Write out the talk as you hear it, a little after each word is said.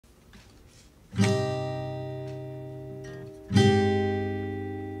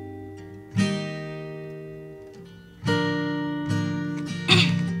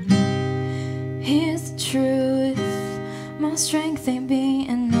think they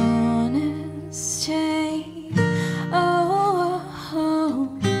being honest, hey. Oh,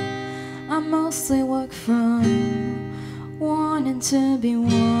 I mostly work from wanting to be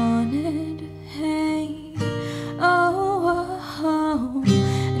wanted, hey. Oh,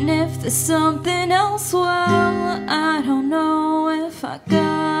 and if there's something else, well, I don't know if I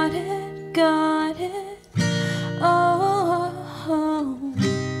got it, got it. Oh,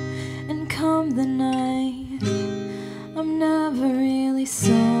 and come the night, I'm never really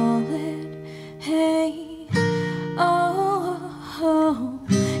solid, hey. Oh,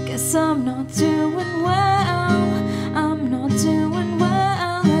 guess I'm not doing well, I'm not doing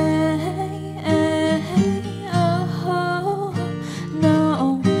well, hey, hey. Oh,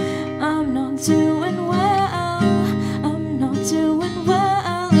 no, I'm not doing well, I'm not doing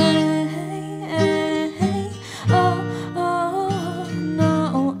well, hey, hey. Oh,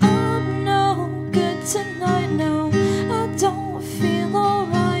 no, I'm no good tonight, no, I don't feel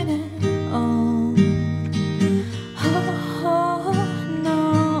alright at all. Oh,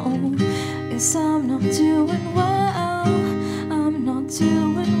 no, guess I'm not doing well, I'm not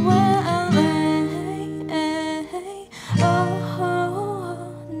doing well, hey, hey. Oh,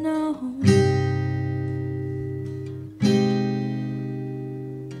 no.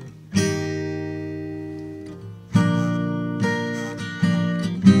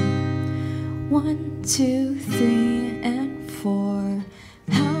 One, two, three, and four.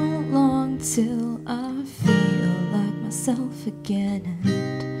 How long till I feel like myself again?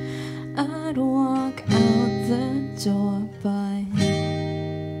 And I'd walk out the door, but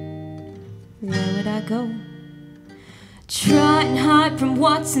where would I go? Try and hide from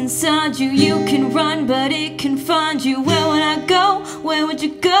what's inside you. You can run, but it can find you. Where would I go? Where would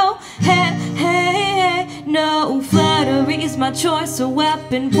you go? Hey, hey, hey. No, flattery's my choice, a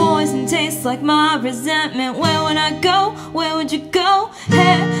weapon. Poison tastes like my resentment. Where would I go? Where would you go?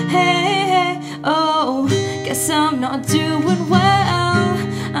 Hey, hey, hey. Oh, guess I'm not doing well,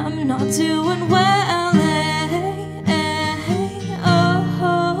 I'm not doing well, hey, hey. Oh,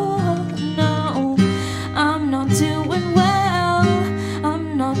 no, I'm not doing well,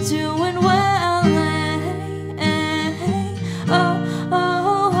 I'm not doing well, hey, hey. Oh,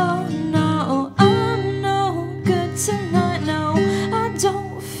 no, I'm no good tonight, no, I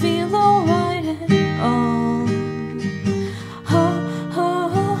don't feel alright at all.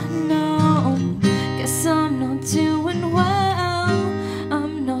 Oh, no, guess I'm not doing well,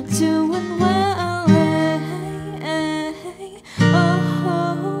 I'm not doing well, hey, hey.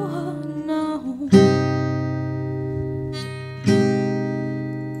 Oh, no.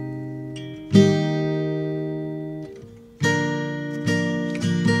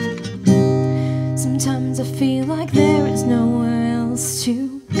 Sometimes I feel like there is nowhere else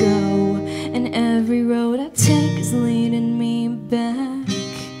to go, and every road I take is leading me back.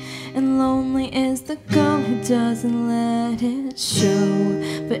 And lonely is the girl who doesn't let it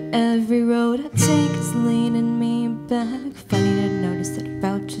show, but every road I take is leading me back. Funny to notice that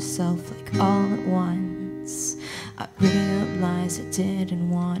about yourself, like all at once. I realized I didn't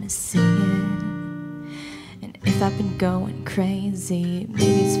want to see it. And if I've been going crazy,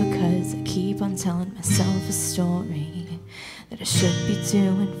 maybe it's because I keep on telling myself a story that I should be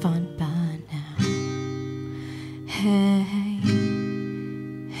doing fine by now. Hey,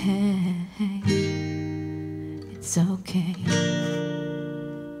 hey, it's okay.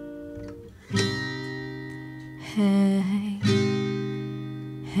 Hey,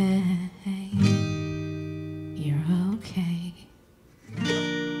 hey, you're okay.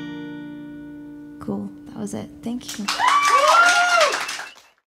 Cool, that was it. Thank you.